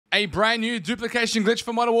A brand new duplication glitch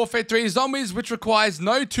for Modern Warfare 3 Zombies, which requires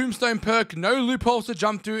no tombstone perk, no loopholes to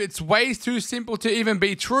jump through. It's way too simple to even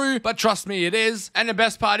be true, but trust me, it is. And the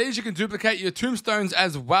best part is you can duplicate your tombstones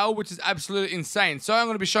as well, which is absolutely insane. So I'm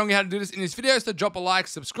going to be showing you how to do this in this video, so drop a like,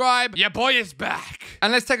 subscribe. Yeah, boy is back.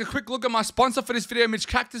 And let's take a quick look at my sponsor for this video, Mitch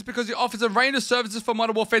Cactus, because he offers a range of services for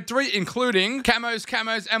Modern Warfare 3, including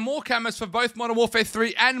camos, and more camos for both Modern Warfare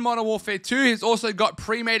 3 and Modern Warfare 2. He's also got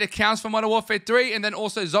pre-made accounts for Modern Warfare 3, and then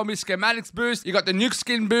also Zombie Schematics boost. You got the nuke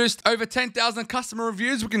skin boost. Over 10,000 customer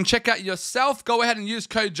reviews. We can check out yourself. Go ahead and use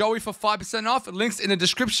code Joey for 5% off. Links in the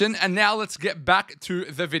description. And now let's get back to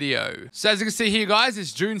the video. So as you can see here, guys,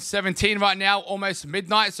 it's June 17 right now, almost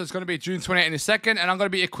midnight. So it's going to be June 28 in a second. And I'm going to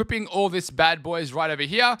be equipping all this bad boys right over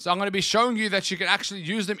here. So I'm going to be showing you that you can actually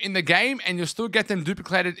use them in the game, and you'll still get them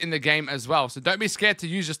duplicated in the game as well. So don't be scared to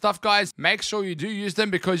use your stuff, guys. Make sure you do use them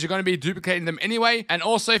because you're going to be duplicating them anyway. And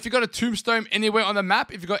also, if you got a tombstone anywhere on the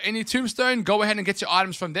map, if you got any tombstone, go ahead and get your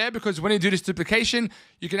items from there, because when you do this duplication,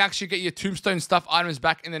 you can actually get your tombstone stuff items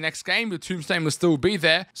back in the next game. Your tombstone will still be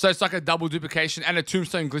there. So it's like a double duplication and a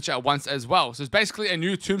tombstone glitch at once as well. So it's basically a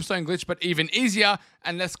new tombstone glitch, but even easier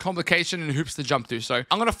and less complication and hoops to jump through. So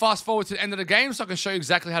I'm going to fast forward to the end of the game so I can show you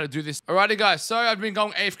exactly how to do this. Alrighty, guys. So I've been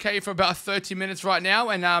going AFK for about 30 minutes right now,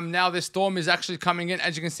 and now this storm is actually coming in,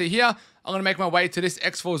 as you can see here. I'm going to make my way to this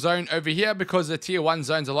X4 zone over here because the tier 1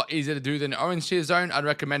 zone's a lot easier to do than the orange tier zone. I'd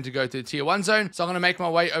recommend to go to the tier 1 zone. So I'm going to make my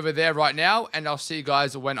way over there right now, and I'll see you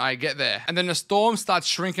guys when I get there. And then the storm starts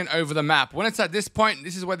shrinking over the map. When it's at this point,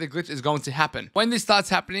 this is where the glitch is going to happen. When this starts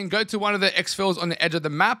happening, go to one of the exfils on the edge of the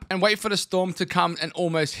map and wait for the storm to come and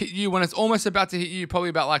almost hit you. When it's almost about to hit you, probably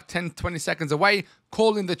about like 10-20 seconds away,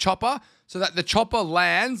 call in the chopper, so that the chopper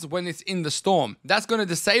lands when it's in the storm. That's going to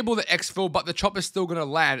disable the exfil, but the chopper's still going to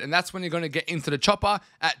land, and that's when you're going to get into the chopper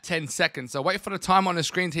at 10 seconds. So wait for the time on the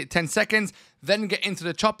screen to hit 10 seconds, then get into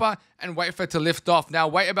the chopper and wait for it to lift off. Now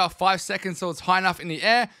wait about 5 seconds so it's high enough in the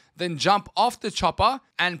air, then jump off the chopper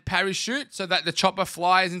and parachute so that the chopper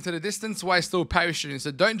flies into the distance while still parachuting.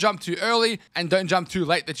 So don't jump too early and don't jump too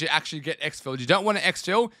late that you actually get exfilled. You don't want to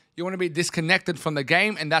exfil. You want to be disconnected from the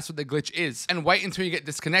game, and that's what the glitch is. And wait until you get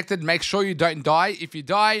disconnected. Make sure you don't die. If you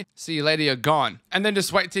die, see you later, you're gone. And then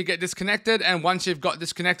just wait till you get disconnected, and once you've got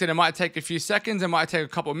disconnected, it might take a few seconds, it might take a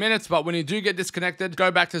couple of minutes, but when you do get disconnected,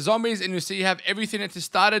 go back to zombies, and you'll see you have everything that you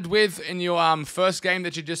started with in your first game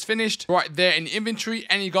that you just finished right there in inventory,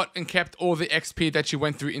 and you got and kept all the XP that you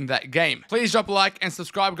went through in that game. Please drop a like and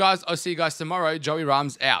subscribe, guys. I'll see you guys tomorrow. Joey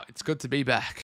Rams out. It's good to be back.